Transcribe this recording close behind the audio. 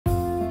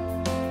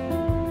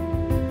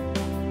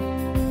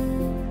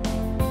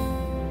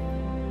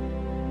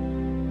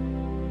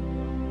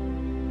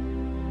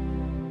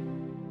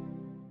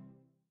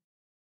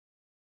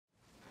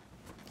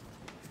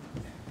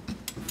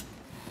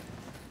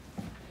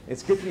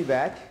It's good to be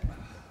back,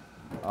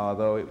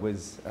 although it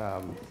was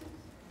a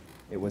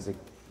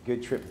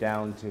good trip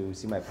down to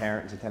see my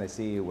parents in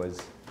Tennessee. It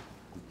was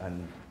a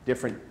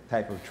different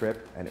type of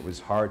trip, and it was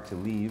hard to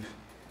leave,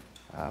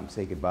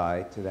 say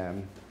goodbye to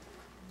them.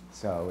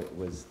 So it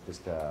was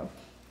just a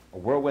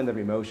whirlwind of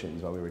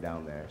emotions while we were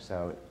down there.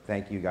 So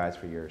thank you guys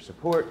for your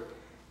support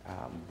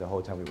the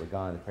whole time we were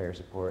gone, the prayer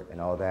support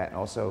and all that, and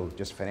also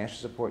just financial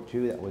support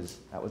too. That was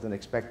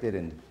unexpected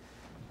and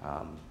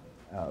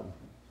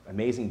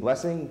amazing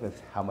blessing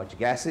with how much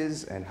gas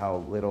is and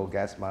how little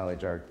gas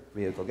mileage our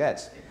vehicle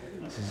gets.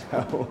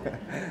 So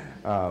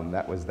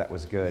that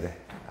was good.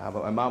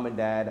 But my mom and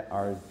dad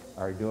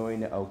are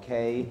doing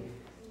okay.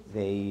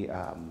 They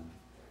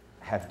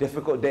have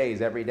difficult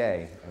days every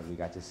day, and we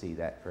got to see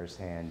that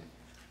firsthand.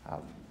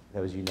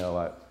 Those you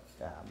know,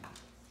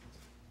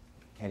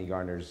 Kenny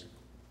Garner's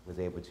was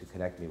able to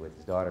connect me with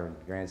his daughter and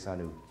grandson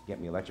who get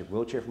me an electric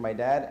wheelchair for my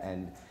dad,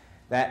 and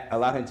that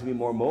allowed him to be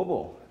more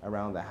mobile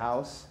around the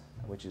house,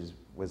 which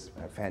was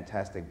a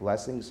fantastic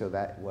blessing. So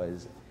that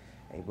was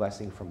a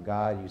blessing from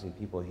God, using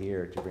people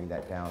here to bring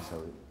that down.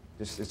 So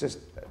it's just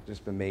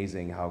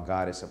amazing how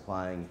God is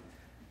supplying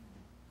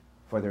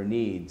for their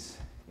needs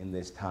in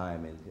this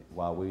time. And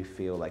while we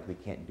feel like we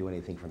can't do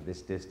anything from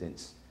this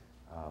distance,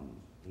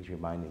 he's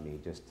reminding me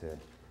just to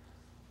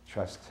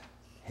trust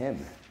him,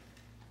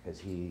 because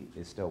he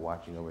is still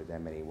watching over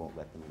them and he won't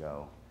let them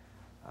go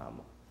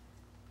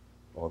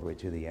all the way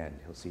to the end.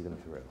 He'll see them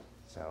through.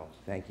 So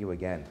thank you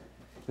again.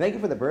 Thank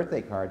you for the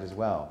birthday cards as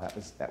well.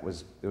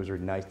 Those were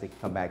nice to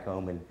come back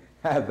home and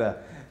have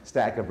a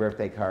stack of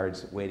birthday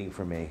cards waiting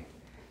for me.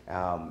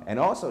 And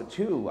also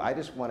too, I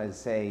just want to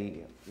say,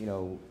 you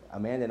know,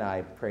 Amanda and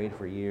I prayed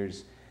for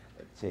years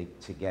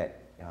to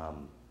get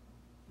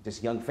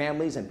just young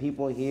families and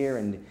people here,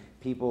 and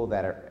people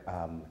that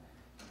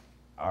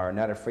are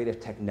not afraid of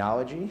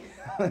technology.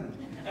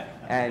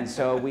 And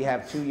so we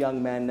have two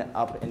young men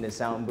up in the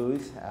sound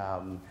booth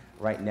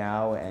right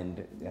now,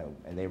 and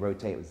they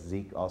rotate.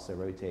 Zeke also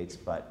rotates,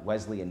 but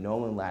Wesley and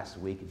Nolan last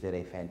week did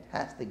a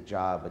fantastic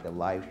job with the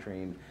live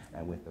stream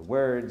and with the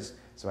words.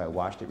 So I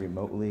watched it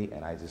remotely,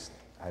 and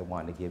I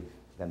wanted to give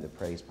them the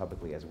praise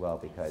publicly as well,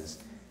 because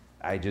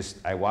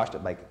I watched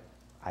it like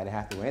I didn't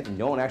have to do anything.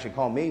 No one actually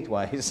called me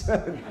twice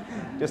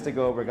just to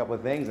go over a couple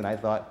of things, and I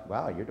thought,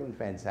 wow, you're doing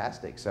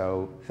fantastic.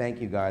 So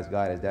thank you guys.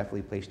 God has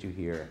definitely placed you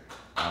here.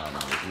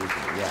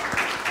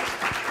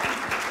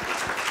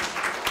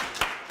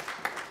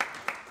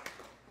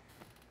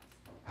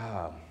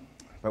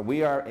 But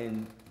we are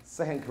in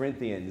 2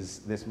 Corinthians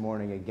this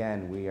morning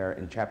again. We are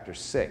in chapter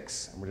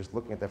 6, and we're just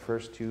looking at the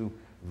first two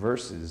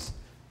verses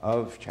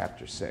of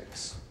chapter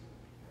 6.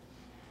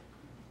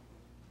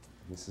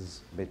 This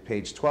is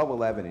page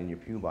 1211 in your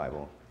Pew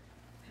Bible,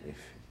 if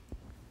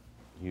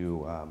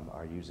you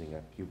are using a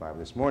Pew Bible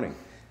this morning.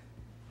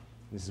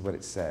 This is what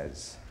it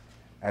says.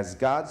 As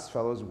God's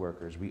fellow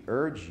workers, we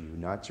urge you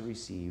not to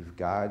receive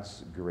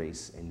God's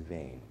grace in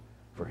vain.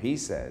 For he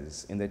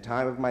says, in the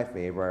time of my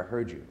favor I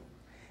heard you,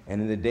 and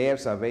in the day of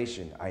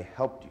salvation I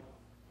helped you.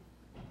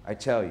 I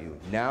tell you,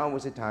 now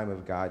is the time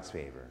of God's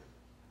favor.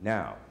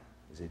 Now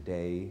is a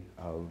day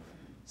of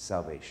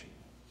salvation.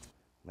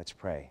 Let's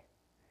pray.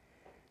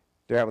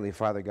 Dear Heavenly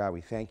Father, God,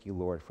 we thank you,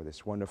 Lord, for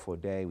this wonderful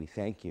day. We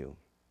thank you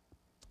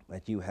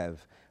that you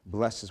have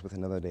blessed us with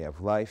another day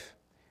of life.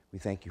 We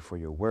thank you for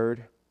your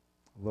word.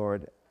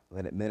 Lord,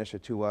 let it minister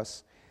to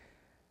us.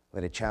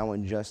 Let it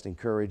challenge us,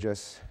 encourage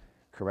us,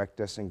 correct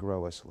us, and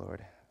grow us,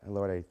 Lord. And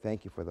Lord, I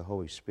thank you for the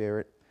Holy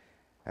Spirit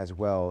as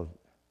well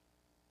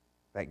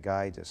that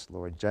guides us,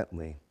 Lord,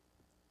 gently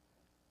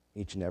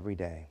each and every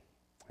day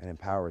and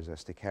empowers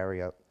us to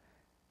carry out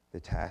the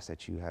task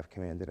that you have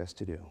commanded us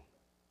to do.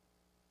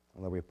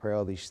 And Lord, we pray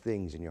all these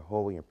things in your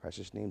holy and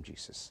precious name,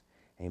 Jesus.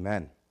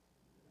 Amen.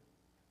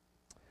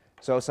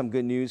 So some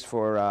good news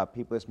for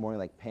people this morning,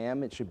 like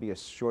Pam. It should be a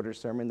shorter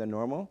sermon than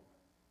normal.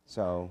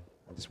 So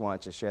I just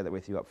wanted to share that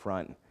with you up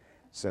front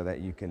so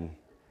that you can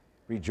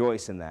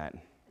rejoice in that.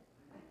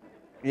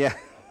 Yeah.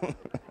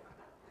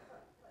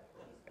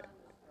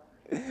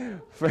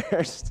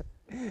 First,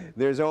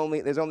 there's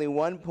only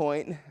one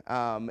point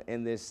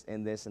in this,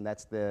 and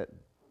that's the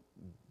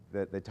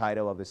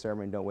title of the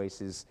sermon, Don't Waste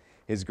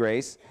His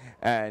Grace.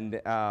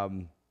 And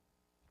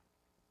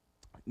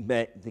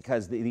but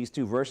because these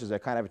two verses are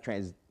kind of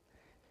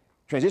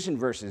transition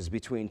verses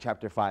between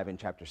chapter 5 and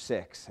chapter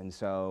 6, and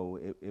so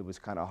it was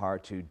kind of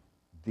hard to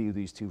do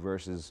these two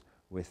verses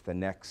with the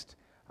next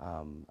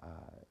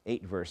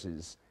 8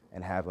 verses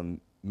and have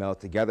them meld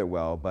together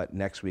well. But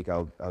next week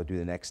I'll do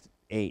the next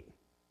 8.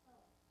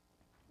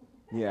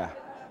 Yeah.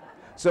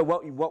 So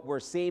what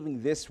we're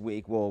saving this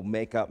week we'll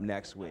make up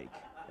next week.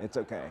 It's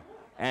okay.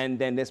 And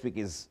then this week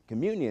is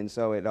communion,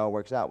 so it all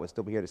works out. We'll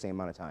still be here the same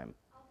amount of time.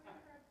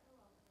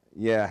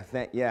 Yeah,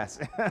 yes.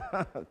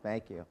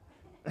 Thank you.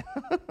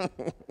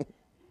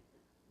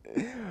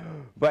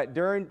 But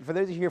for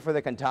those of you here for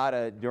the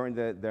cantata, during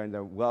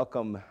the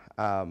welcome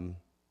and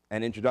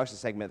introduction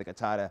segment of the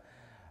cantata,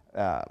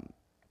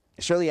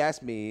 Shirley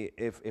asked me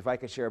if I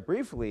could share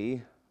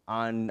briefly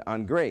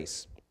on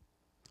grace.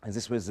 as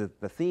this was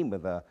the theme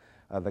of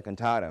the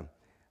cantata.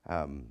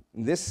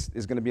 This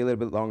is going to be a little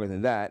bit longer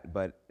than that,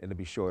 but it'll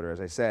be shorter, as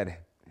I said.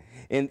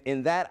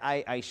 In that,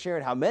 I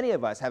shared how many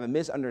of us have a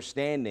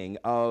misunderstanding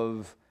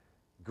of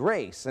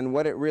grace and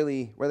what it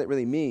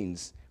really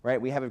means,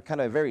 right? We have a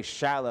kind of a very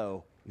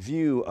shallow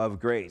view of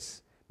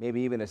grace,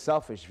 maybe even a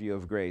selfish view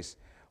of grace.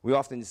 We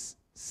often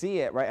see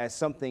it, right, as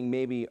something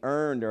maybe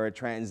earned or a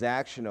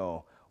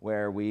transactional,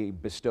 where we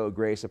bestow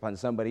grace upon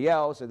somebody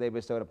else or they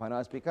bestow it upon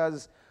us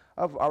because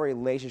of our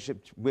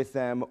relationship with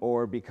them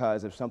or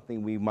because of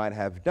something we might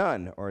have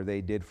done or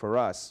they did for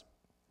us.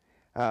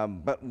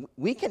 But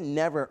we can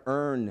never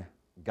earn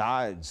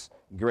God's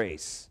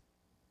grace.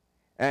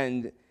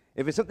 And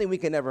if it's something we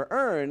can never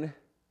earn,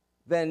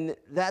 then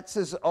that's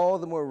just all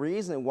the more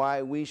reason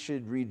why we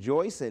should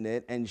rejoice in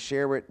it and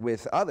share it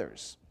with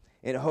others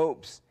in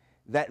hopes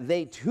that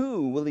they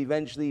too will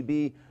eventually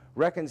be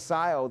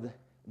reconciled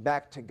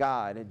back to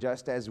God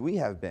just as we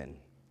have been.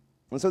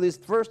 And so these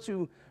first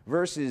two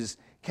verses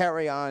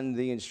carry on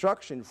the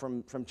instruction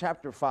from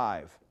chapter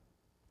 5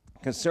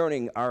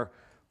 concerning our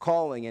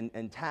calling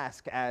and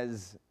task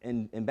as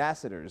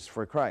ambassadors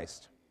for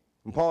Christ.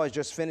 And Paul has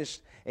just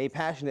finished a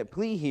passionate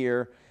plea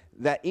here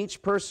that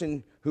each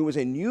person who is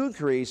a new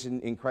creation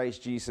in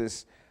Christ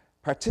Jesus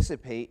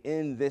participate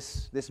in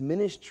this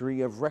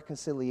ministry of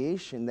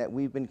reconciliation that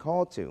we've been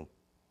called to.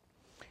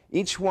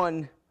 Each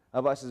one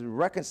of us is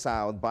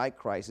reconciled by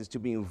Christ, is to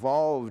be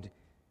involved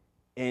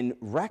in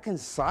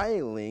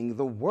reconciling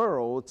the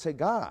world to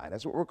God.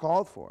 That's what we're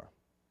called for.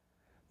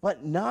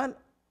 But not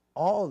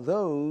all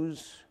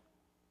those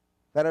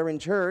that are in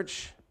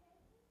church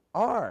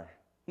are.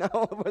 Not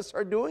all of us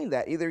are doing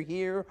that, either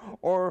here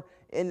or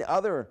in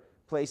other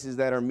places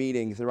that are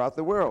meeting throughout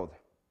the world.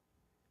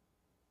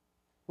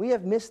 We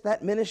have missed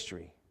that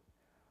ministry.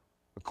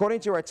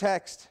 According to our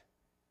text,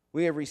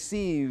 we have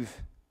received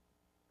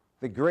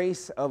the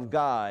grace of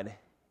God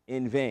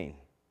in vain.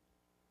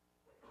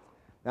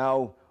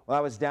 Now, when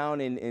I was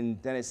down in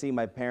Tennessee,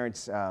 my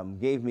parents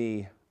gave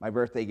me my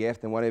birthday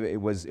gift, and one of it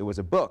was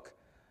a book,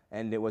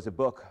 and it was a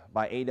book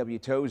by A.W.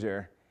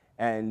 Tozer,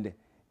 and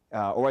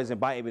or wasn't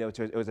by A.W.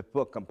 Tozer, it was a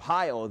book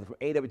compiled from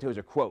A.W.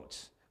 Tozer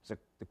quotes. So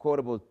the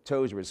Quotable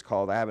Tozer is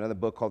called. I have another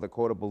book called The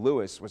Quotable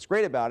Lewis. What's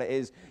great about it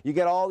is you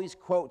get all these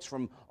quotes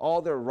from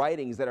all their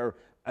writings that are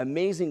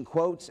amazing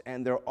quotes,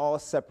 and they're all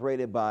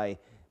separated by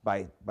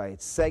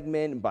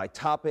segment, by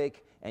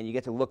topic, and you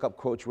get to look up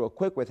quotes real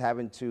quick with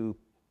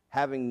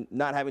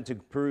not having to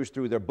peruse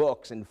through their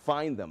books and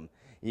find them.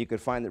 You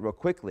could find it real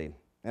quickly.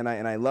 And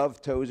I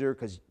love Tozer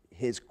because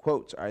his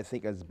quotes are, I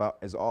think,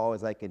 as all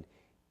as I could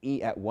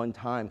eat at one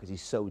time because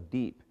he's so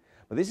deep.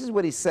 But this is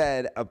what he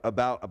said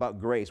about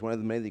grace, one of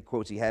the many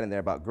quotes he had in there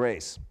about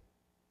grace.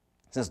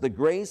 It says, "The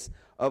grace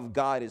of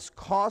God is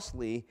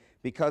costly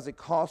because it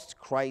costs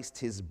Christ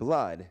his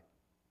blood,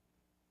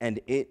 and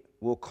it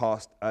will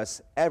cost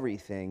us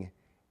everything,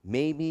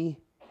 maybe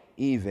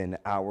even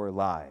our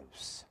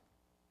lives."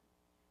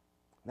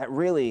 That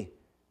really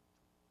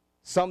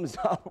sums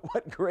up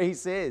what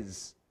grace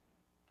is,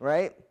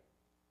 right?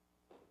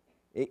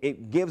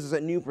 It gives us a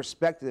new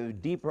perspective, a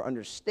deeper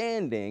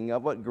understanding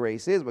of what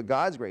grace is, what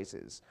God's grace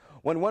is.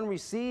 When one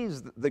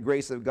receives the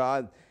grace of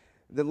God,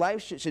 the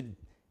life should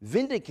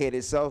vindicate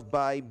itself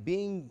by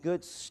being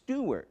good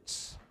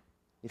stewards.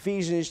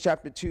 Ephesians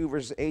chapter 2,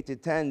 verses 8 to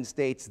 10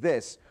 states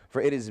this,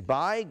 "For it is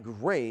by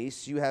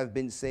grace you have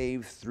been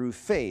saved through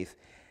faith,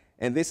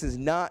 and this is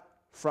not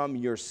from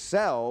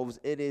yourselves,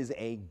 it is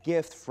a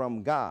gift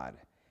from God,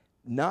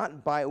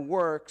 not by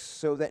works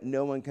so that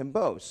no one can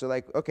boast." So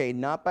okay,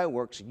 not by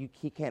works,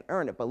 he can't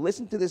earn it. But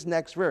listen to this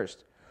next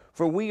verse.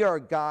 "For we are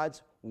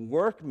God's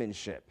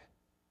workmanship,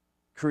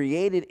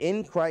 created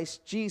in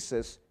Christ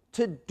Jesus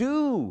to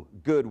do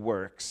good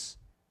works,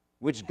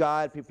 which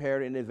God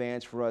prepared in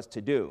advance for us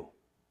to do."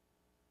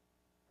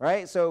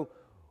 Right? So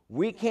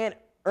we can't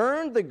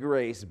earn the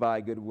grace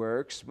by good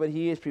works, but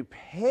he has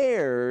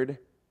prepared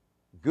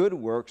good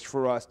works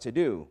for us to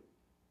do.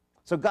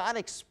 So God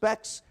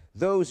expects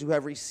those who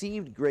have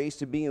received grace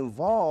to be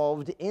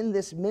involved in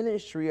this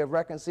ministry of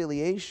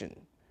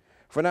reconciliation.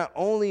 For not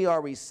only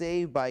are we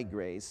saved by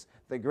grace,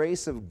 the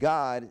grace of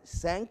God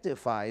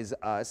sanctifies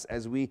us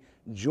as we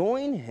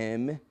join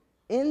him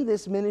in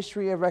this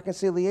ministry of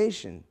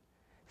reconciliation.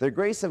 The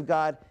grace of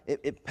God,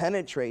 it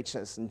penetrates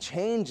us and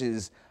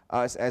changes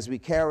us as we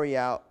carry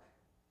out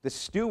the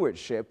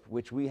stewardship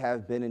which we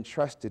have been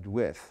entrusted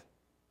with.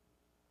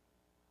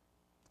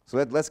 So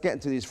let's get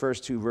into these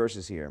first two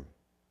verses here.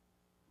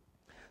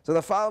 So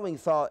the following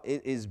thought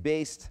is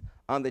based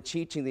on the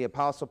teaching the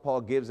Apostle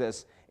Paul gives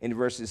us in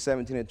verses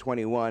 17 and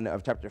 21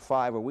 of chapter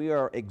 5, where we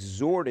are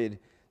exhorted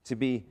to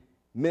be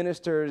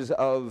ministers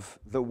of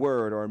the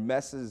word or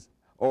message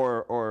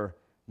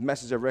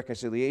of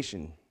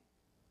reconciliation.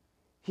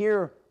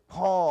 Here,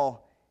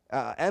 Paul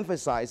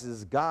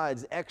emphasizes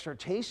God's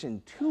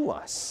exhortation to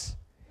us.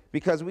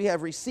 Because we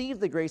have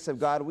received the grace of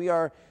God, we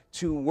are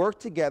to work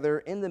together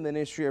in the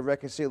ministry of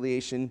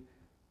reconciliation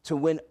to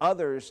win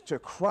others to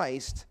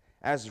Christ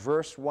as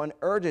verse 1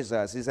 urges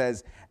us. He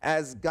says,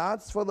 as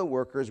God's fellow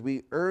workers,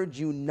 we urge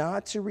you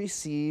not to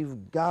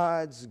receive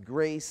God's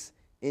grace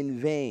in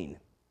vain.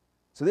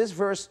 So this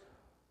verse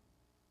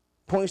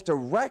points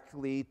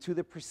directly to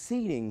the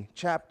preceding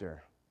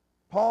chapter.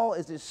 Paul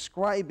is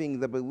describing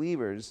the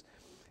believers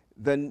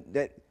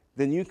that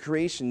the new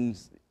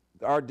creations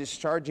are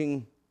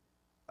discharging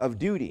of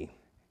duty.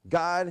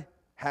 God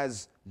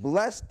has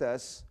blessed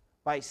us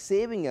by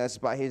saving us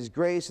by his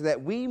grace so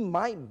that we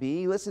might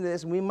be, listen to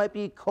this, we might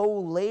be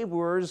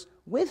co-laborers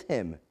with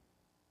him.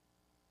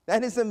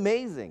 That is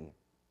amazing.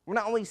 We're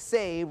not only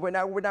saved,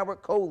 we're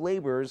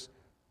co-laborers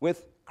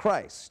with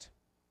Christ.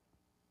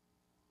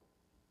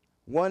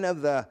 One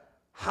of the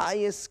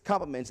highest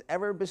compliments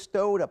ever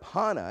bestowed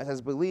upon us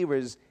as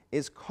believers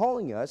is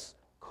calling us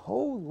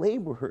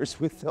co-laborers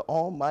with the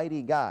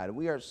Almighty God.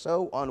 We are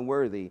so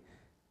unworthy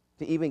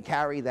to even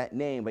carry that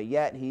name, but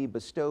yet he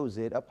bestows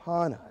it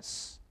upon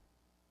us.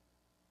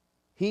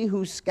 He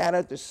who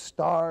scattered the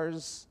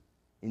stars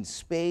in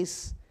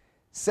space,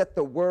 set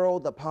the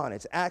world upon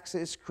its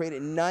axis,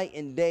 created night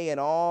and day and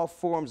all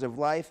forms of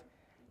life,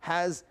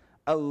 has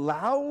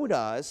allowed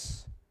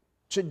us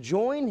to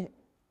join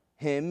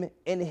him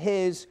in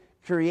his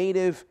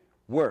creative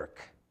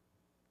work.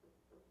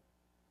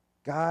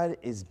 God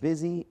is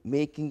busy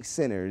making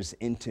sinners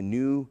into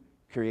new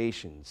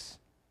creations.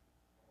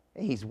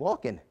 Hey, he's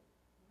walking.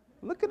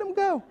 Look at him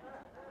go.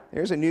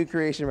 There's a new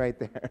creation right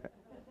there.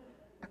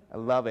 I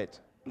love it.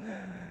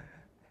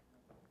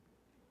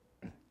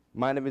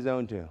 Mind of his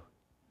own, too.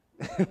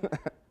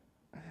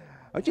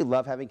 Don't you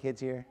love having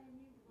kids here?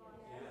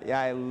 Yeah,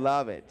 I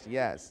love it.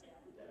 Yes.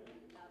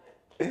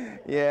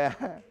 Yeah.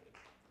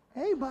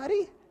 Hey,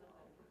 buddy.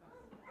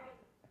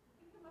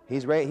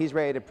 He's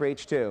ready to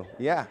preach, too.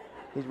 Yeah,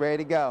 he's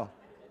ready to go.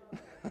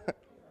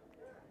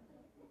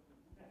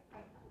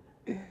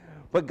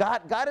 But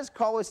God has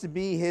called us to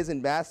be his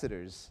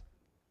ambassadors.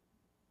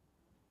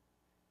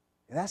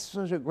 And that's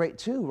sort of great,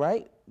 too,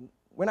 right?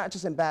 We're not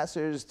just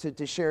ambassadors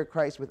to share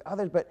Christ with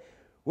others, but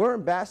we're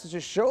ambassadors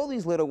to show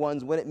these little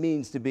ones what it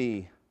means to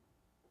be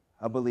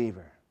a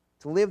believer,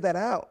 to live that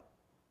out.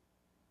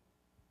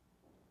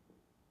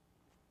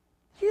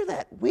 Hear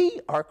that? We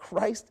are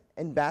Christ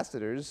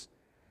ambassadors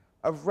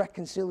of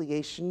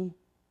reconciliation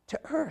to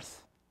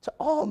earth, to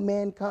all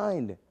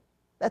mankind.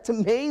 That's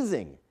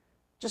amazing.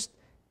 Just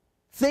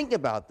think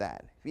about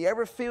that. If you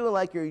ever feel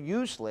like you're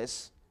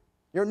useless,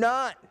 you're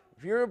not.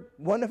 If you're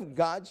one of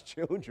God's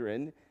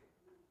children,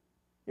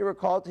 you are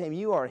called to him.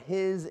 You are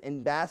his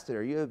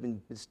ambassador. You have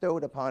been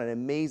bestowed upon an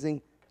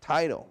amazing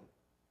title.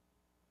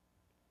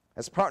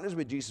 As partners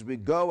with Jesus, we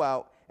go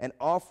out and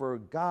offer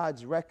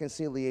God's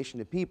reconciliation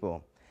to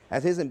people.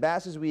 As his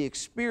ambassadors, we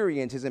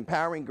experience his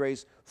empowering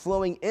grace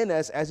flowing in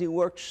us as he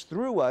works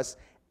through us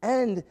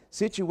and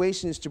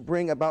situations to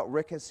bring about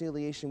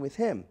reconciliation with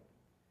him.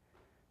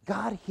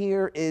 God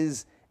here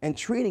is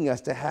entreating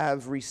us to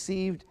have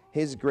received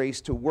his grace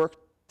to work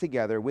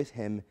together with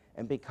him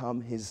and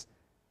become his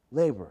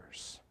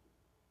laborers.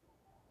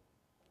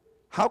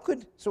 How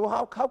could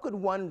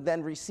one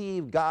then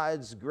receive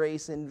God's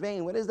grace in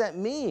vain? What does that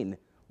mean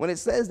when it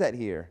says that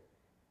here?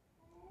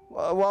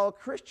 Well, while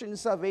Christian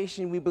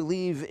salvation, we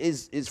believe,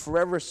 is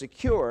forever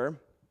secure,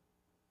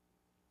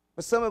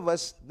 but some of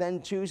us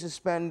then choose to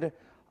spend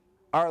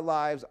our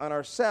lives on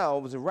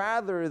ourselves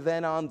rather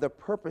than on the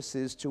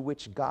purposes to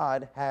which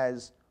God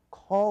has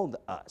called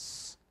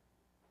us.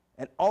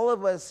 And all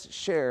of us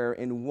share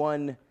in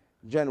one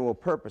general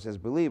purpose as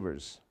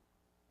believers.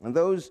 And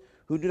those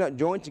who do not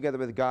join together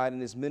with God in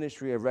his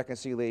ministry of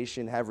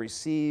reconciliation have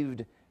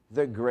received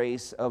the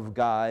grace of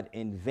God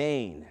in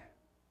vain.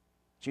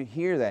 Did you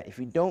hear that? If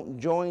you don't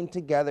join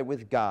together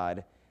with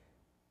God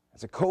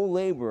as a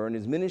co-laborer in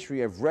his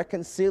ministry of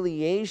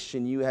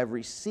reconciliation, you have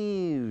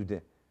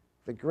received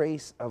the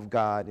grace of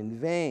God in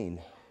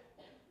vain.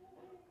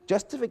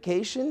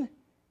 Justification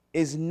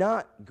is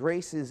not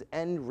grace's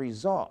end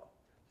result.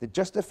 The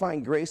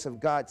justifying grace of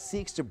God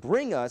seeks to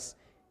bring us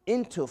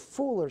into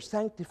fuller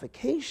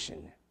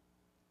sanctification.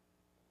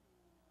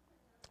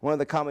 One of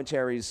the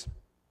commentaries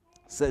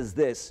says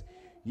this: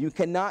 you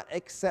cannot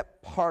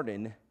accept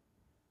pardon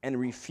and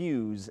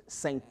refuse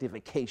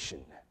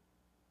sanctification.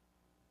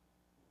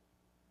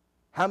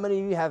 How many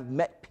of you have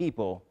met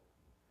people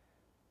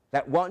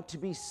that want to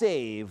be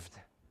saved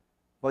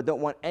but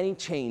don't want any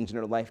change in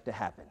their life to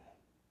happen?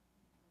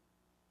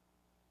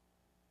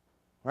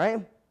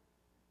 Right?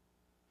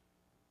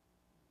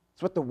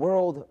 It's what the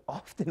world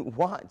often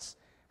wants.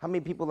 How many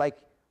people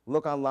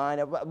look online?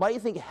 Why do you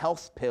think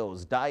health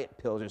pills, diet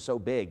pills are so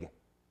big?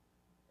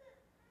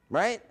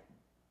 Right?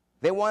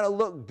 They want to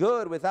look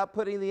good without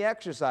putting the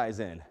exercise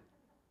in.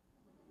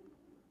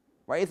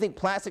 Why do you think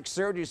plastic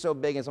surgery is so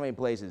big in so many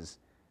places?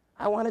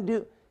 I want to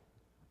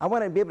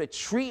be able to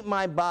treat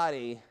my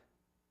body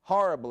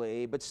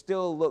horribly, but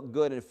still look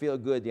good and feel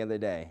good at the end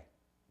of the day.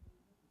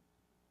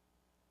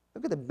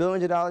 Look at the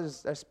billions of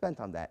dollars that are spent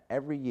on that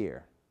every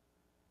year.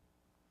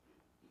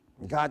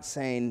 And God's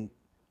saying,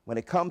 when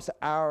it comes to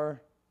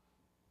our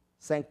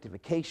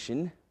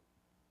sanctification,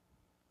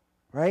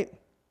 right?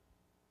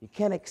 You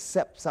can't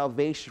accept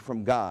salvation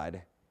from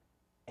God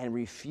and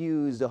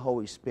refuse the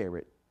Holy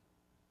Spirit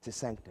to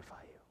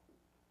sanctify you.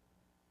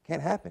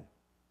 Can't happen.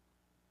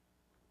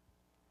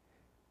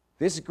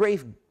 This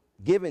grace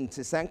given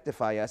to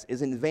sanctify us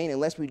is in vain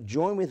unless we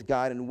join with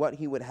God in what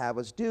he would have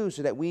us do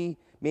so that we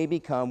may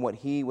become what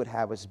he would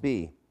have us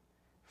be.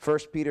 1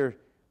 Peter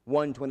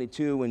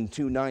 1:22 and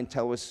 2:9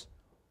 tell us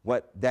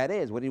what that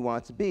is, what he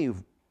wants to be.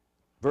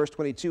 Verse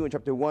 22 in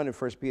chapter 1 of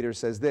 1 Peter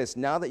says this,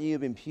 now that you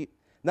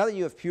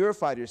have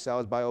purified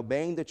yourselves by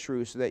obeying the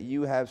truth so that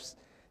you have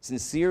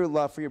sincere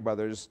love for your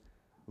brothers,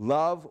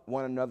 love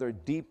one another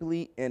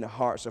deeply in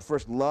heart. So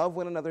first, love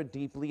one another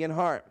deeply in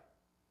heart.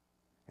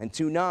 And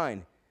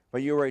 2:9,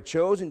 but you are a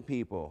chosen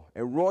people,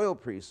 a royal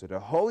priesthood, a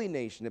holy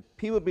nation, a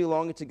people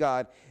belonging to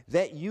God,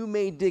 that you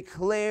may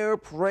declare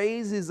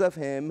praises of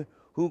him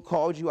who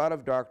called you out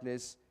of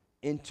darkness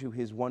into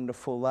his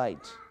wonderful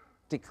light.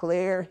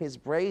 Declare his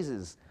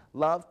praises.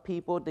 Love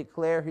people,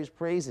 declare his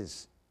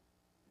praises.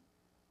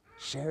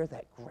 Share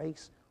that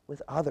grace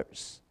with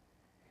others.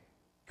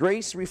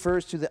 Grace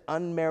refers to the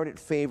unmerited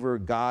favor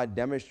God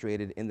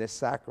demonstrated in the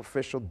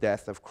sacrificial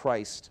death of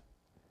Christ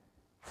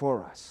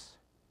for us.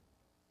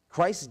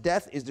 Christ's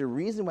death is the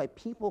reason why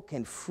people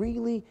can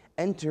freely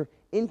enter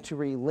into a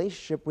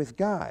relationship with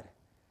God.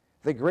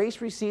 The grace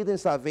received in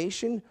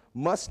salvation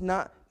must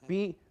not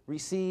be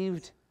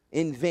received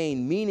in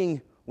vain,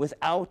 meaning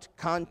without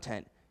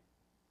content,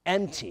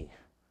 empty,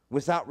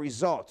 without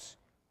results,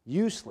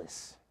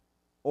 useless,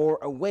 or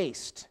a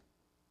waste.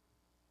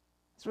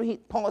 That's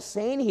what Paul is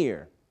saying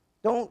here.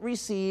 Don't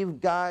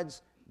receive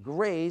God's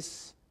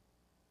grace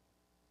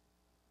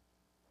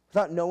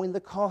without knowing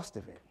the cost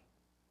of it.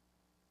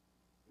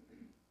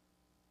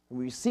 When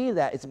we receive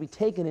that, it's to be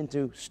taken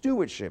into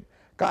stewardship.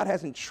 God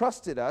has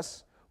entrusted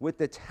us with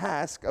the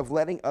task of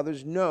letting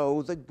others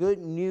know the good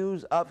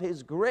news of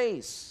his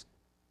grace.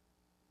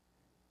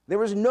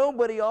 There is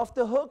nobody off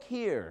the hook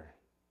here.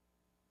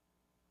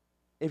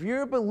 If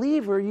you're a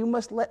believer, you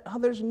must let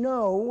others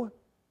know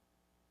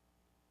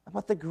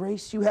about the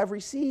grace you have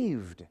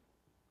received.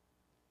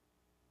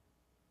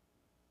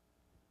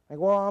 Like,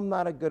 well, I'm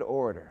not a good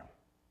orator.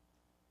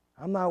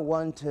 I'm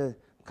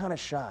kind of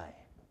shy.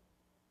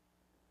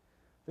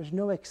 There's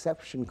no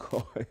exception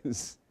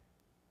clause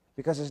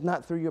because it's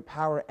not through your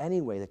power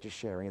anyway that you're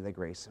sharing the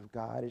grace of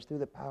God. It's through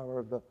the power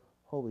of the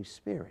Holy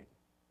Spirit.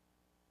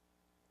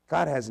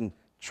 God has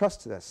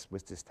entrusted us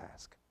with this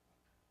task.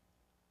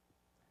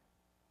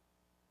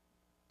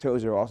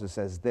 Tozer also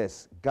says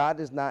this, God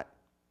does not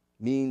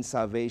mean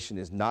salvation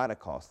is not a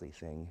costly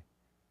thing.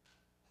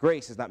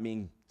 Grace does not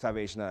mean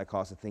salvation is not a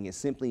costly thing. It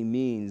simply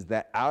means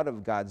that out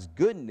of God's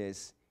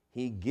goodness,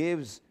 he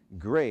gives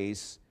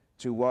grace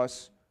to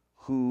us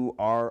who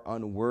are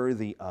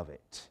unworthy of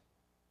it.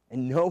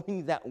 And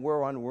knowing that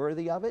we're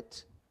unworthy of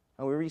it,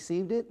 and we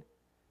received it,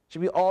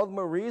 should be all the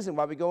more reason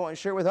why we go out and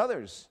share with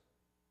others.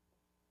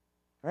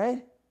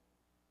 Right?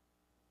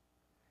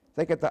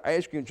 Think if the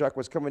ice cream truck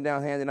was coming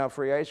down handing out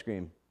free ice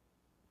cream.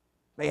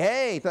 Like,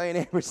 hey, tell your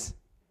neighbors,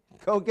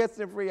 go get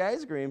some free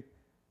ice cream.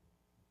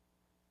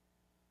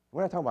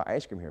 We're not talking about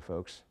ice cream here,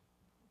 folks.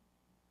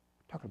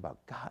 We're talking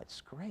about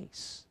God's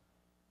grace.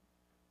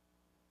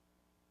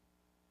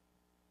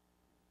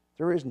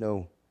 There is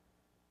no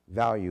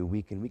value.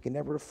 We can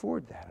never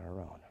afford that on our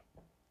own.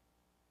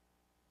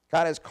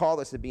 God has called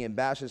us to be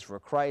ambassadors for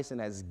Christ and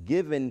has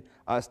given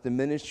us the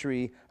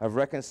ministry of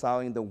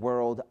reconciling the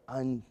world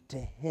unto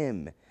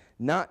him.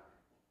 Not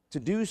to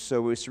do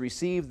so is to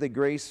receive the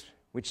grace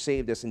which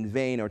saved us in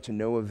vain or to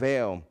no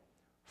avail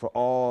for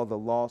all the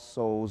lost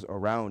souls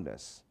around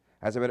us.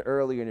 As I read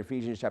earlier in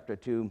Ephesians chapter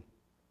 2,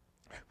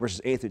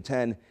 verses 8 through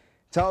 10,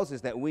 tells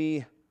us that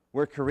we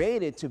were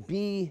created to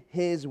be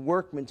his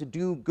workmen, to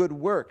do good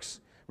works.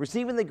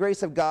 Receiving the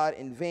grace of God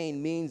in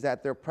vain means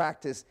that their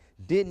practice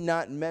did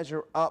not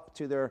measure up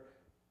to their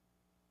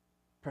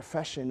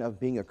profession of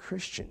being a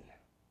Christian,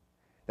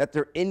 that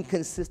their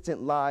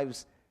inconsistent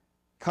lives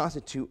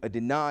constitute a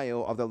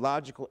denial of the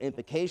logical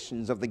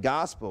implications of the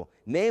gospel,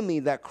 namely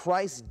that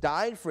Christ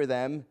died for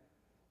them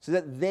so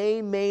that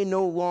they may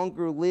no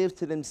longer live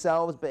to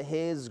themselves but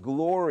his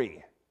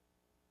glory.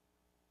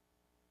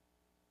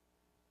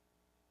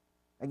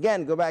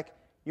 Again, go back,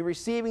 you're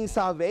receiving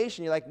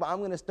salvation, you're like, well, I'm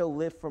going to still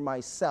live for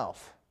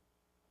myself.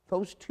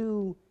 Those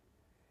two,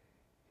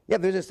 yeah,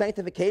 there's a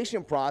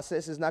sanctification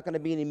process. It's not going to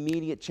be an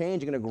immediate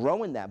change. You're going to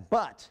grow in that.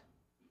 But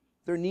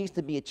there needs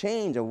to be a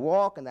change, a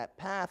walk in that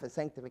path of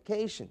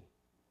sanctification.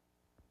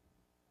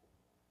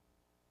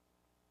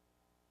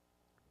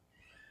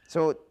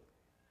 So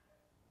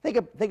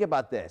think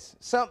about this.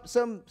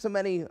 So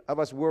many of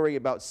us worry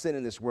about sin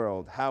in this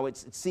world, how it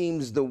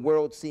seems the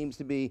world seems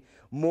to be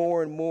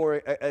more and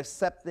more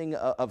accepting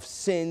of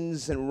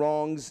sins and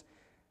wrongs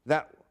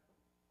that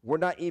were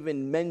not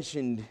even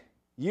mentioned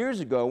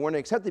years ago, weren't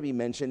accepted to be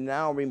mentioned,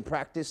 now are being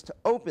practiced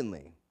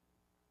openly.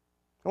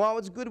 While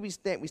it's good we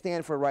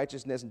stand for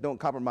righteousness and don't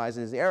compromise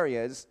in these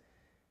areas,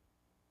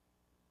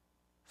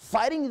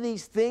 fighting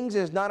these things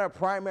is not our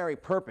primary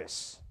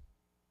purpose.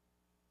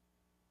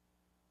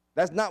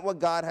 That's not what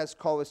God has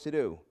called us to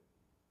do.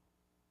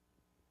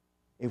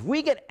 If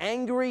we get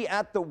angry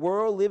at the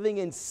world living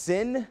in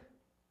sin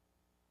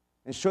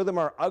and show them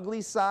our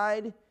ugly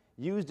side,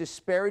 use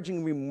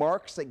disparaging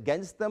remarks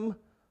against them,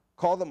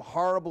 call them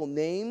horrible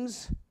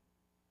names,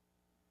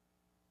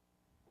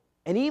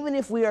 and even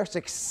if we are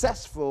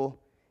successful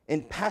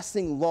in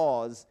passing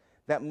laws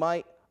that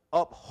might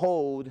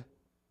uphold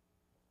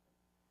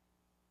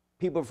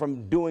people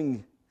from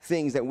doing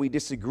things that we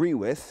disagree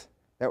with,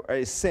 that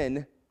is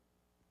sin,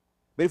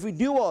 but if we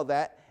do all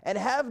that and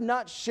have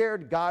not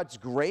shared God's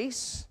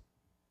grace,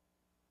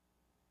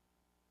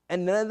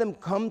 and none of them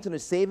come to the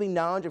saving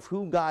knowledge of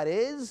who God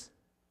is,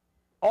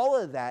 all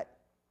of that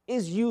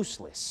is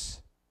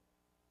useless.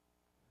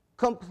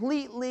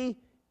 Completely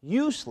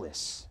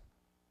useless.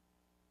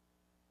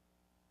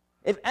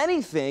 If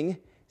anything,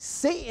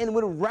 Satan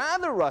would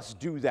rather us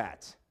do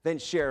that than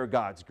share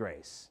God's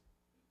grace.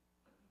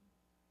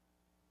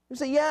 You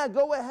say, yeah,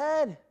 go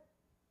ahead.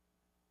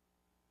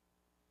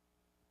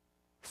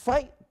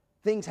 Fight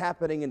things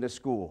happening in the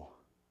school,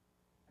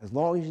 as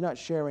long as you're not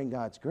sharing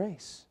God's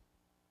grace.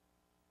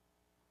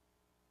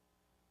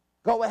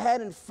 Go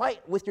ahead and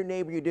fight with your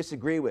neighbor you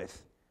disagree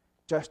with.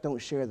 Just don't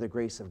share the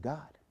grace of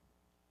God.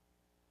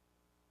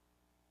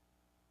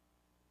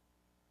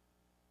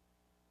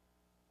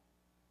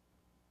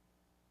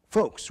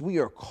 Folks, we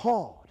are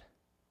called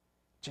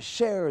to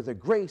share the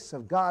grace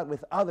of God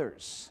with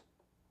others.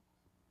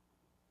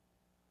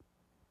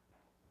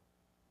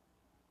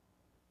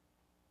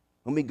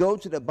 When we go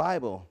to the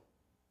Bible,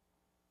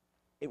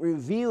 it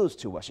reveals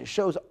to us, it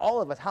shows all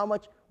of us how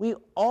much we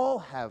all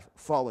have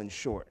fallen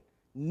short.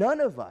 None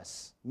of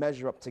us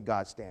measure up to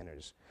God's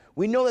standards.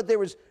 We know that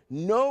there is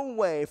no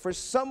way for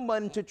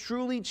someone to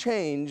truly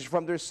change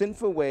from their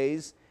sinful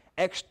ways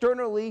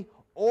externally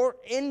or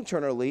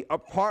internally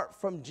apart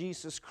from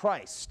Jesus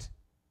Christ.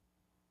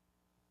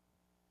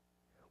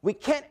 We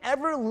can't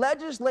ever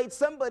legislate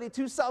somebody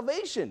to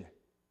salvation.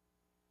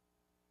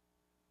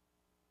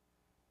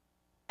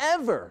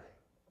 Ever.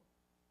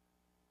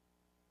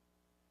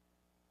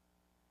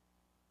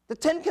 The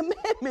Ten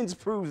Commandments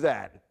prove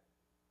that.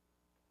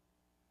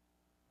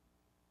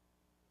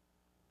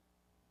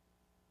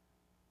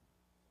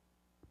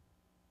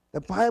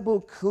 The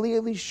Bible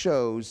clearly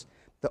shows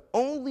the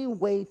only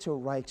way to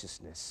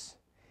righteousness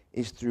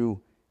is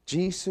through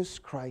Jesus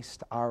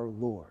Christ our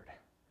Lord.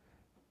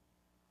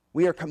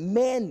 We are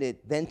commanded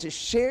then to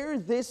share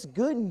this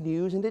good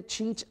news and to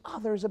teach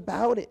others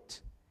about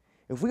it.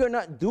 If we are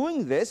not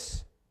doing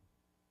this,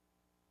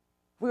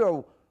 we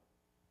are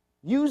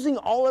using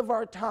all of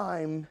our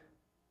time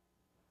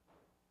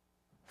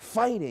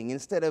fighting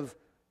instead of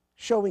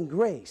showing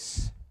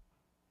grace,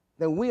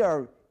 then we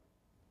are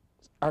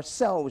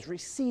ourselves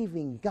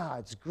receiving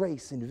God's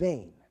grace in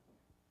vain.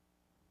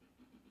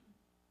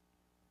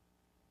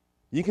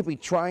 You could be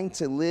trying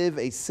to live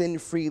a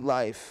sin-free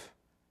life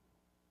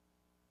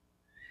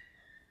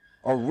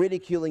or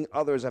ridiculing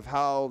others of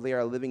how they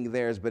are living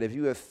theirs, but if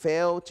you have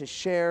failed to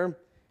share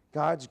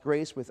God's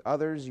grace with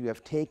others, you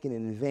have taken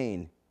in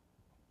vain.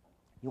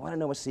 You want to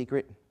know a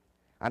secret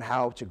on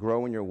how to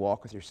grow in your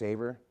walk with your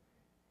Savior?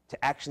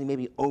 To actually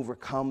maybe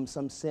overcome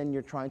some sin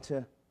you're trying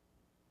to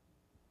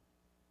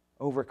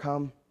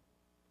overcome?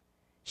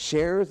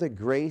 Share the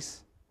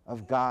grace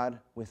of God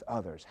with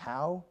others.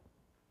 How?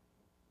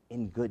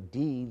 In good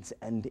deeds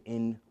and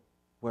in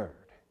word.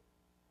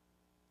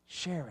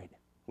 Share it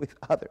with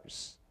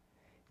others.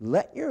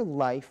 Let your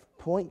life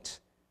point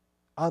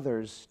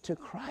others to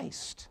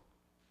Christ.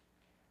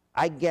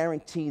 I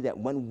guarantee that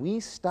when we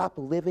stop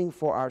living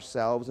for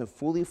ourselves and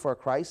fully for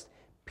Christ,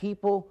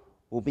 people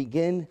will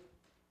begin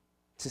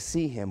to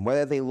see him,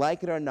 whether they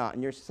like it or not,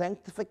 and your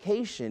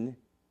sanctification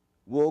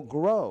will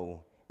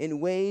grow in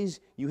ways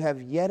you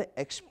have yet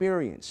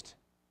experienced.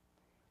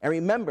 And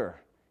remember,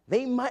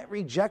 they might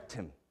reject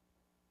him,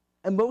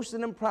 and most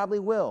of them probably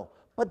will,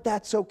 but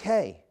that's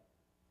okay.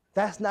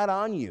 That's not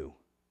on you.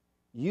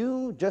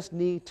 You just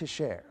need to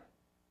share.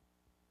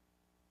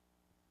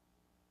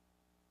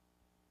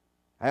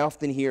 I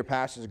often hear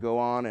pastors go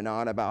on and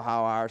on about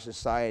how our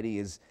society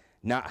is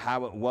not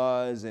how it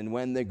was and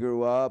when they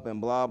grew up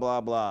and blah,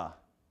 blah, blah.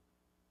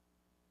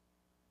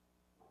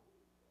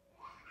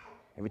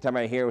 Every time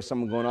I hear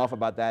someone going off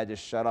about that, I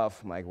just shut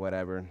off. I'm like,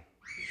 whatever.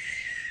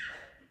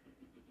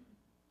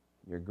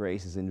 Your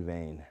grace is in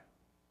vain.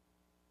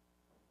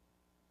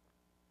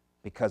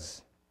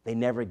 Because they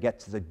never get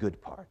to the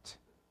good part.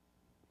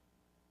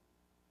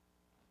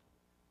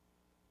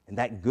 And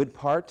that good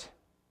part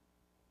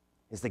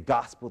is the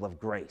gospel of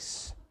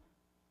grace.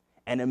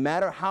 And no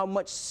matter how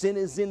much sin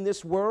is in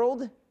this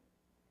world,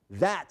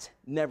 that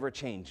never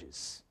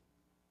changes.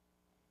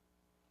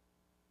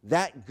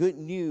 That good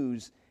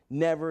news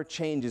never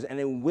changes,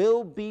 and it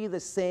will be the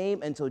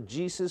same until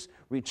Jesus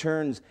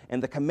returns.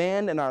 And the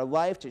command in our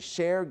life to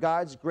share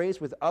God's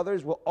grace with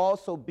others will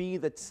also be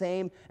the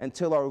same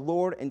until our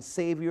Lord and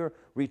Savior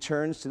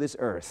returns to this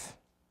earth.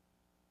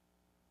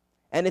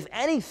 And if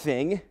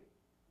anything,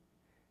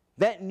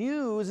 that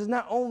news is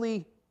not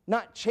only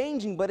not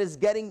changing, but is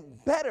getting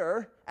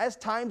better as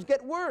times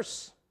get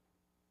worse.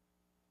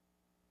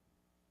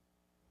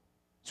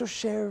 So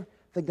share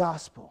the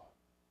gospel.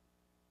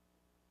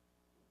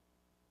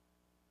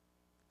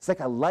 It's like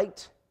a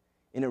light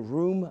in a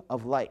room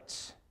of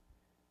lights.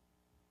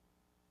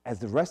 As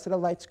the rest of the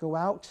lights go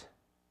out,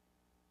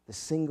 the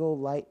single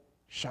light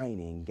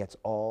shining gets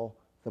all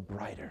the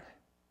brighter.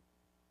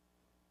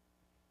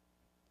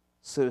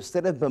 So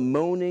instead of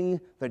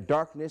bemoaning the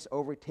darkness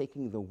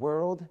overtaking the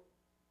world,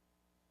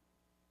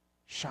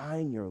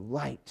 shine your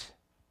light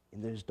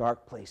in those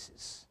dark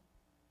places.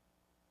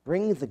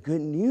 Bring the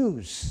good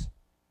news.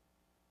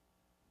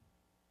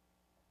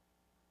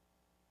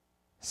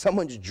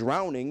 Someone's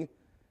drowning.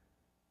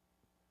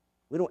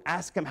 We don't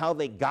ask them how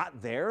they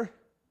got there.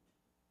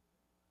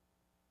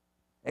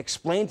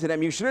 Explain to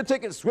them, you should have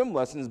taken swim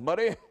lessons,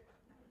 buddy.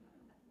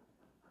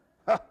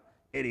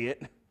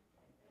 Idiot.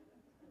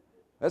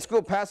 Let's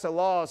go pass a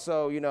law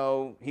so,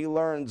 he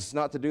learns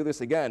not to do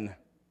this again.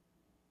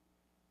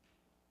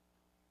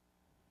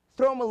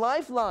 Throw him a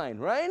lifeline,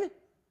 right?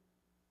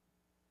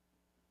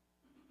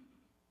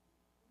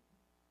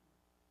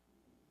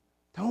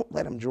 Don't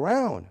let him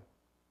drown.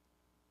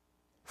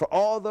 For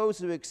all those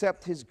who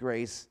accept his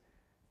grace,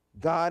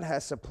 God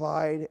has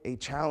supplied a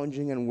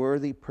challenging and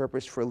worthy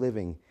purpose for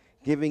living,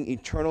 giving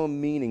eternal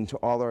meaning to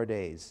all our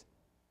days.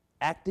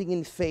 Acting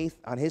in faith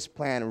on his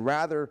plan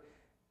rather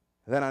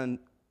than on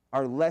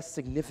our less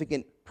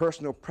significant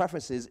personal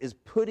preferences is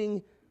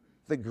putting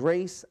the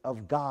grace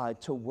of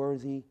God to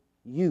worthy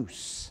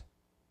use.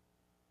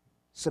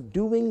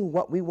 Subduing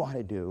what we want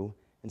to do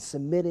and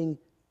submitting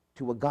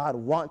to what God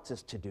wants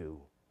us to do,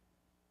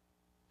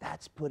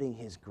 that's putting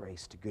his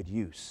grace to good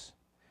use.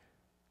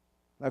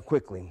 Now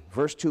quickly,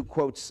 verse 2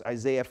 quotes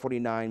Isaiah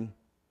 49,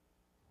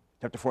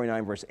 chapter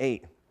 49, verse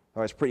 8.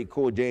 Oh, it's pretty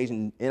cool. Jay's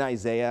in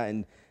Isaiah,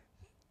 and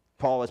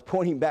Paul is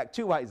pointing back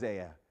to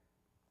Isaiah.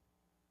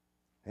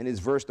 In his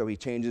verse, though, he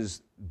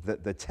changes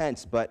the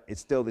tense, but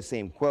it's still the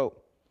same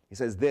quote. He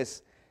says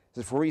this,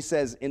 for he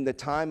says, in the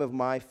time of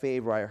my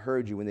favor I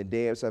heard you, in the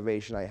day of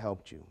salvation I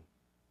helped you.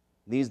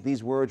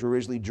 These words were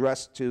originally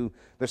addressed to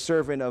the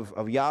servant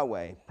of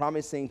Yahweh,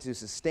 promising to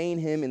sustain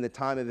him in the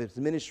time of his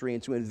ministry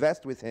and to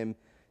invest with him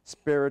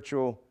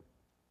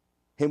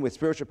with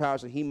spiritual power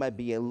so he might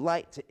be a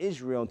light to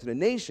Israel and to the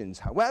nations.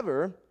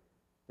 However,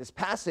 this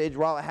passage,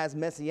 while it has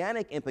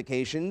messianic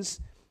implications,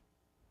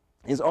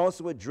 is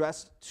also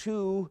addressed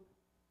to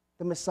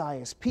the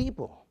Messiah's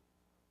people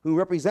who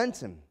represent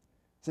him.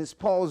 Since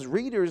Paul's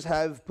readers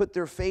have put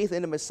their faith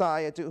in the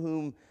Messiah to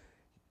whom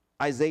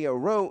Isaiah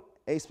wrote,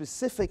 a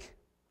specific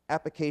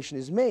application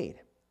is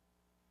made.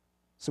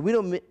 So we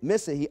don't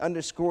miss it. He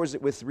underscores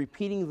it with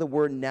repeating the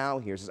word now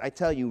here. He says, I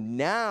tell you,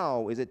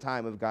 now is a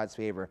time of God's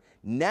favor.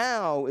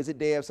 Now is a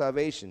day of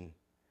salvation.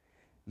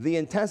 The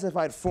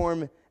intensified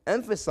form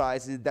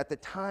emphasizes that the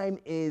time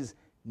is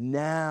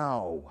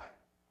now.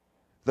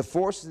 The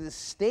force of this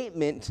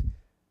statement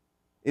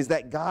is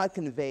that God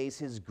conveys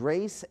his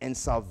grace and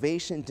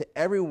salvation to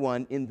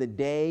everyone in the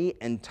day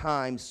and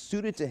time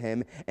suited to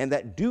him, and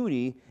that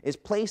duty is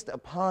placed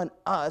upon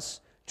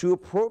us to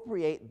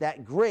appropriate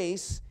that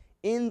grace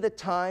in the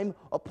time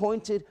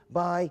appointed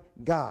by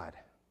God.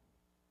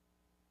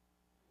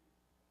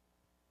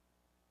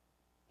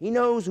 He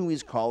knows who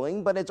he's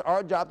calling, but it's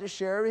our job to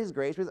share his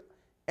grace with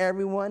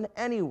everyone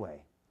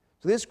anyway.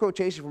 So this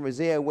quotation from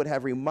Isaiah would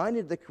have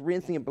reminded the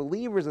Corinthian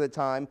believers of the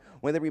time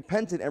when they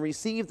repented and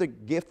received the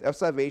gift of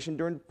salvation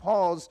during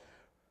Paul's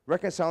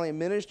reconciling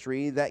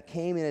ministry that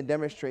came in a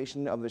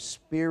demonstration of the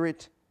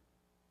Spirit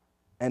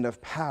and of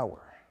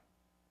power.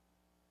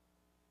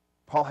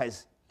 Paul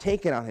has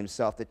taken on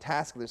himself the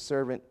task of the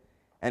servant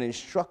and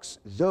instructs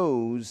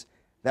those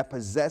that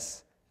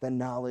possess the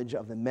knowledge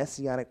of the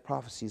messianic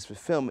prophecies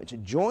fulfillment to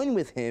join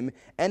with him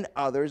and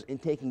others in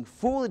taking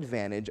full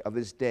advantage of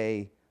this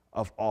day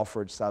of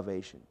offered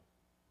salvation.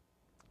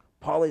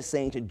 Paul is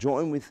saying to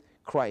join with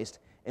Christ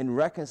in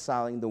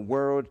reconciling the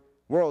world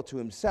to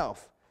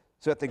himself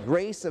so that the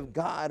grace of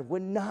God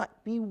would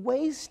not be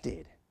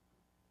wasted.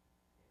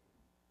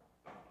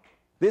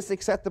 This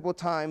acceptable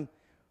time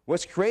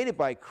was created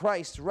by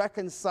Christ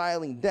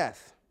reconciling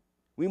death.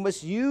 We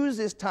must use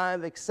this time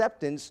of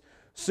acceptance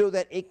so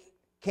that it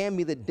can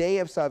be the day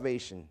of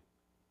salvation,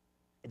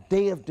 a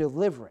day of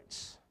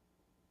deliverance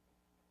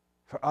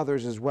for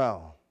others as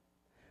well.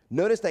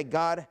 Notice that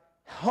God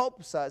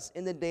helps us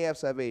in the day of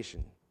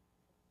salvation.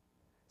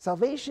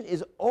 Salvation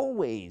is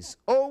always,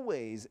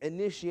 always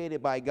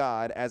initiated by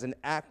God as an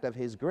act of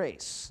his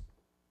grace.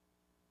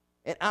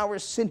 In our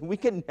sin, we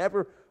can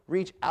never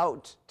reach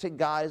out to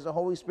God as the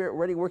Holy Spirit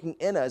already working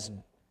in us.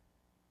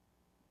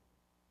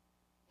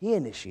 He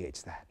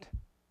initiates that.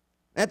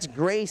 That's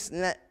grace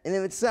in and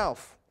of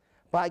itself.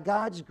 By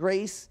God's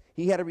grace,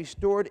 he had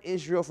restored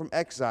Israel from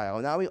exile.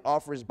 Now he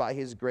offers by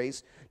his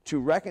grace to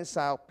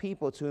reconcile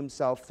people to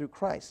himself through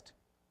Christ.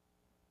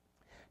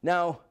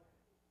 Now,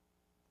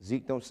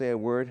 Zeke, don't say a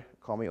word.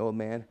 Call me old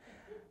man.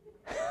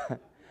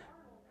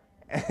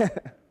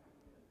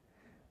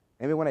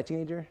 Anyone a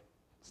teenager?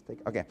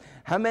 Okay.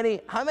 How many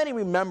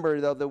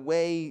remember, though, the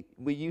way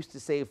we used to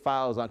save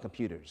files on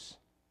computers?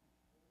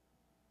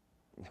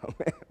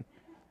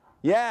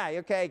 Yeah,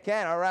 okay,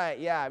 Ken, all right.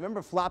 Yeah, I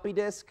remember floppy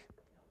disk.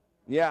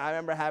 Yeah, I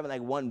remember having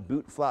like one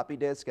boot floppy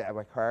disk. I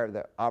would have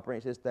the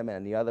operating system,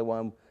 and the other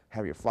one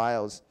have your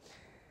files.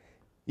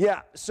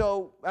 Yeah,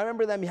 so I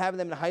remember them having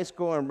them in high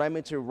school and reminding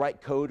me to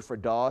write code for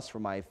DOS for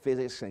my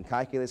physics and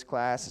calculus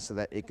class so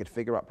that it could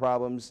figure out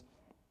problems.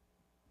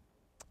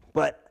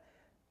 But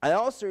I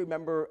also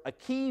remember a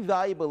key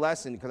valuable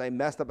lesson because I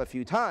messed up a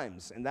few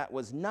times, and that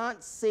was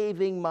not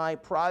saving my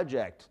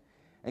project.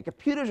 And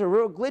computers were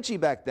real glitchy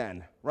back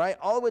then, right?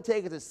 All it would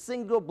take is a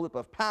single blip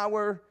of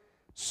power,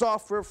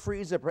 software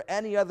freeze up, or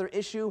any other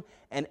issue,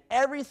 and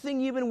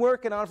everything you've been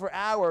working on for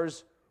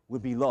hours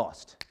would be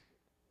lost.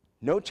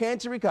 No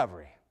chance of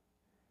recovery.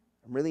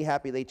 I'm really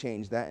happy they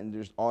changed that, and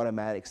there's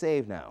automatic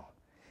save now.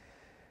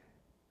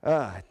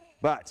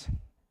 But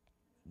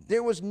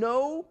there was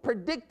no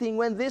predicting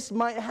when this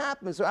might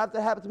happen. So after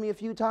it happened to me a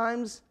few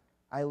times,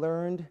 I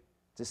learned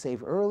to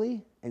save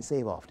early and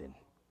save often.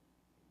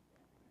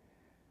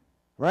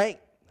 Right?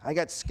 I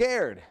got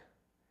scared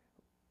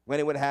when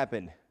it would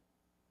happen.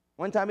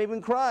 One time I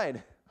even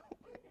cried. Oh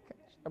my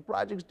gosh, the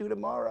project's due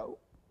tomorrow.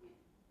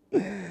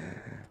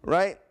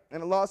 Right?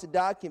 And I lost a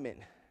document.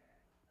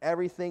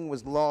 Everything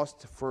was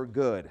lost for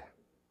good.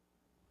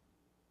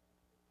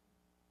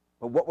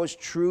 But what was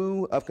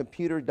true of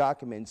computer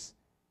documents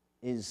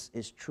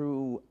is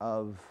true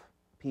of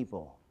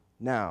people.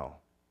 Now,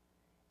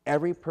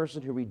 every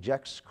person who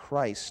rejects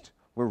Christ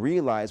will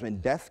realize when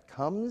death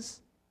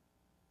comes,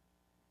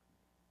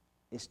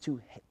 it's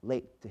too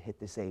late to hit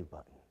the save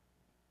button.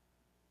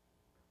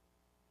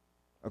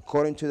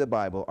 According to the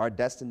Bible, our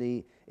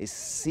destiny is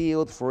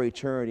sealed for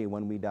eternity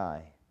when we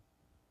die.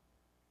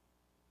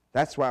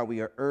 That's why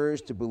we are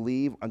urged to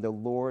believe on the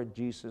Lord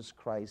Jesus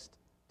Christ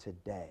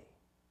today.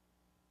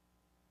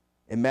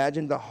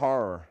 Imagine the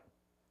horror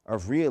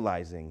of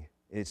realizing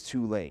it's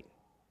too late.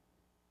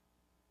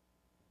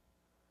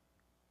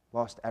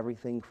 Lost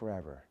everything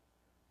forever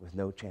with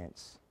no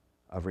chance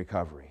of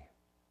recovery.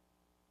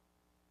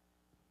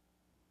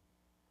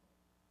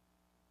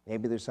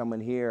 Maybe there's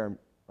someone here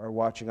or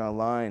watching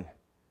online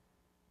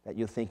that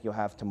you think you'll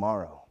have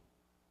tomorrow.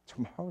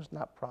 Tomorrow's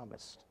not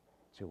promised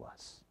to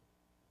us.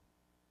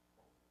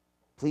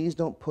 Please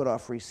don't put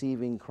off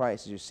receiving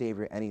Christ as your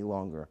Savior any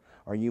longer,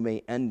 or you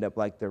may end up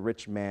like the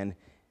rich man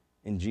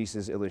in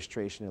Jesus'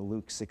 illustration in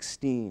Luke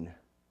 16,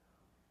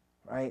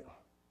 right?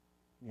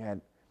 You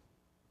had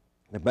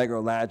the beggar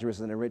Lazarus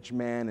and the rich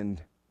man,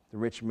 and the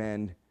rich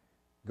man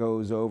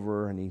goes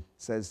over and he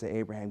says to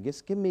Abraham,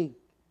 just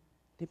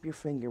dip your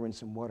finger in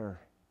some water.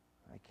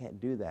 I can't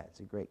do that. It's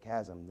a great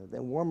chasm.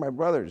 Then warn my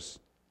brothers.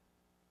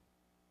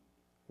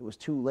 It was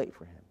too late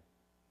for him.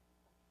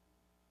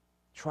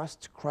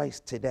 Trust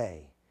Christ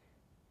today.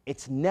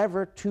 It's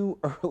never too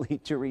early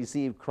to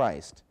receive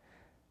Christ,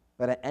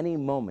 but at any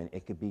moment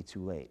it could be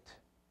too late.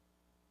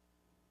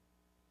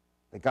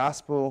 The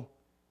gospel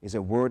is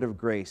a word of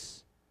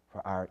grace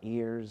for our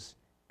ears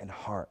and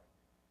heart.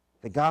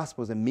 The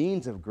gospel is a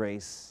means of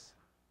grace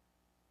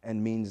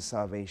and means of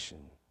salvation.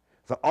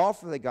 The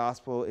offer of the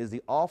gospel is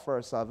the offer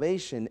of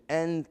salvation,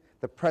 and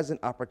the present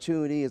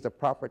opportunity is the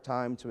proper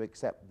time to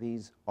accept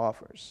these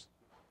offers.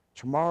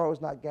 Tomorrow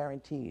is not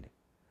guaranteed.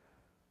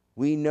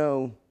 We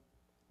know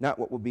not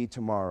what will be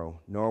tomorrow,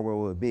 nor where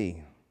will it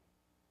be.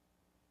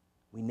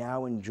 We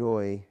now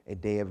enjoy a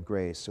day of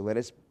grace, so let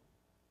us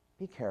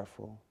be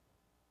careful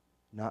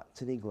not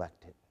to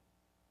neglect it.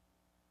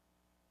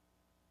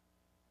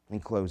 In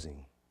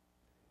closing,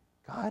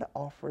 God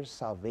offers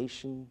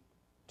salvation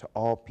to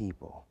all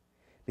people.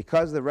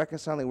 Because of the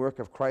reconciling work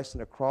of Christ on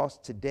the cross,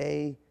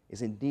 today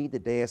is indeed the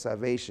day of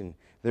salvation.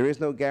 There is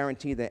no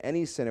guarantee that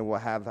any sinner will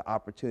have the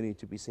opportunity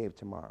to be saved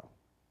tomorrow.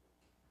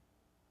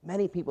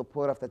 Many people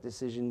put off that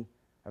decision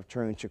of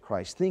turning to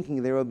Christ,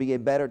 thinking there will be a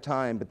better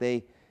time, but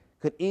they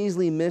could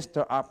easily miss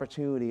their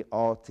opportunity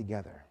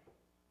altogether.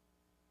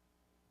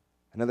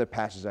 Another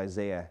passage,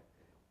 Isaiah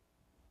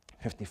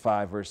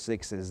 55, verse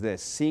 6, says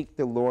this: "Seek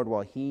the Lord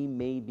while he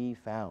may be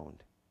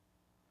found."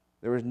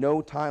 There is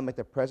no time like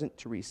the present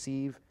to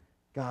receive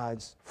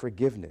God's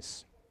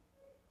forgiveness.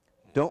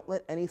 Don't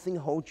let anything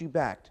hold you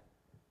back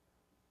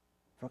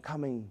from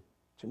coming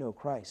to know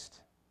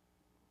Christ.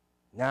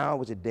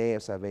 Now is a day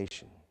of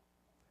salvation.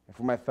 And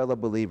for my fellow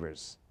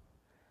believers,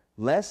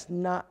 let's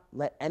not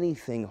let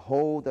anything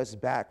hold us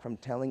back from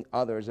telling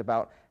others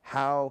about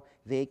how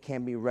they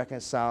can be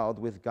reconciled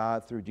with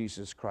God through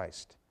Jesus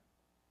Christ.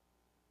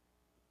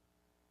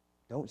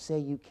 Don't say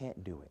you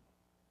can't do it.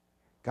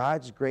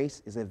 God's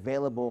grace is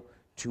available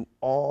to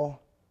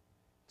all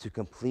to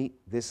complete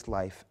this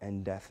life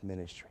and death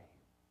ministry.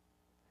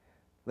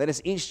 Let us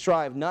each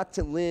strive not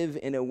to live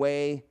in a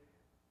way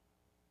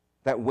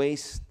that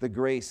wastes the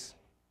grace,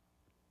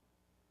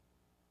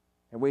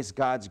 that wastes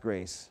God's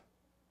grace.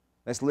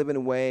 Let's live in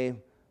a way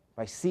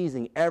by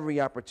seizing every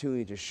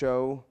opportunity to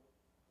show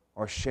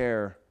or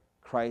share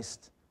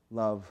Christ's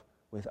love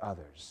with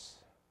others.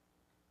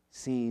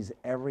 Seize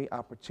every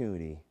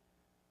opportunity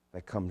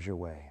that comes your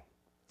way.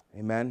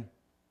 Amen?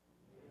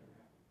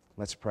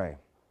 Let's pray.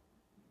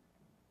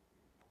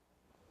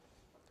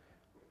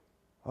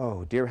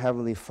 Oh, dear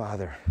Heavenly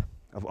Father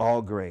of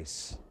all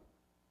grace,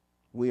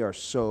 we are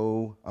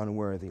so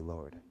unworthy,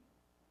 Lord.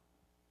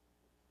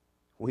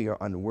 We are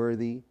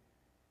unworthy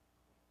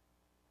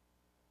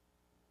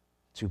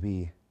to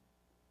be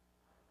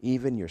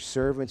even your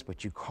servants,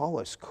 but you call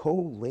us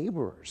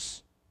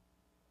co-laborers.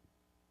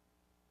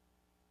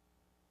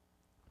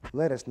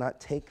 Let us not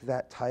take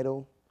that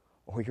title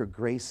or your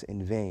grace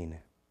in vain.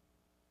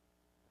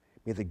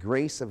 May the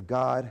grace of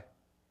God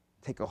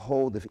take a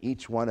hold of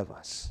each one of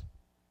us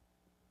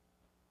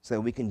so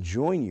that we can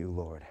join you,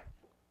 Lord,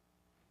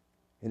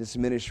 in this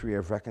ministry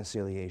of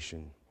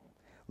reconciliation.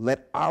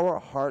 Let our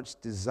heart's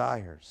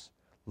desires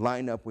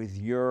line up with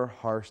your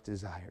heart's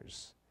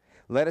desires.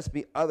 Let us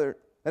be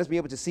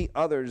able to see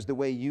others the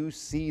way you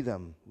see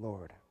them,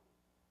 Lord.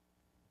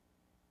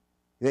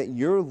 That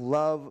your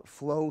love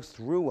flow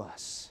through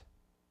us.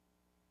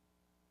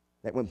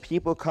 That when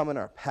people come in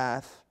our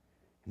path,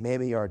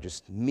 maybe are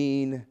just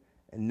mean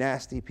and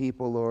nasty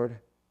people, Lord,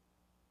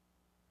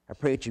 I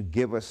pray that you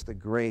give us the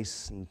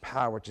grace and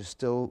power to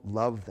still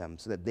love them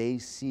so that they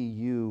see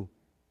you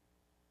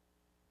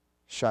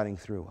shining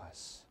through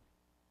us.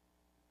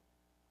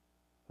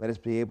 Let us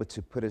be able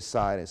to put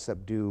aside and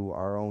subdue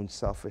our own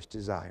selfish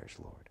desires,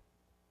 Lord.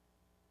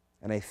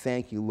 And I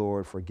thank you,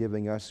 Lord, for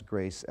giving us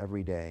grace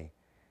every day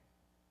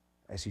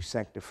as you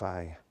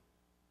sanctify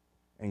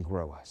and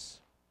grow us.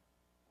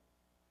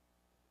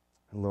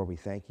 And Lord, we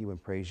thank you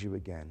and praise you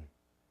again.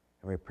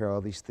 And we pray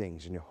all these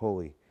things in your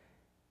holy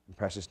and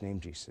precious name,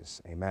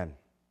 Jesus. Amen.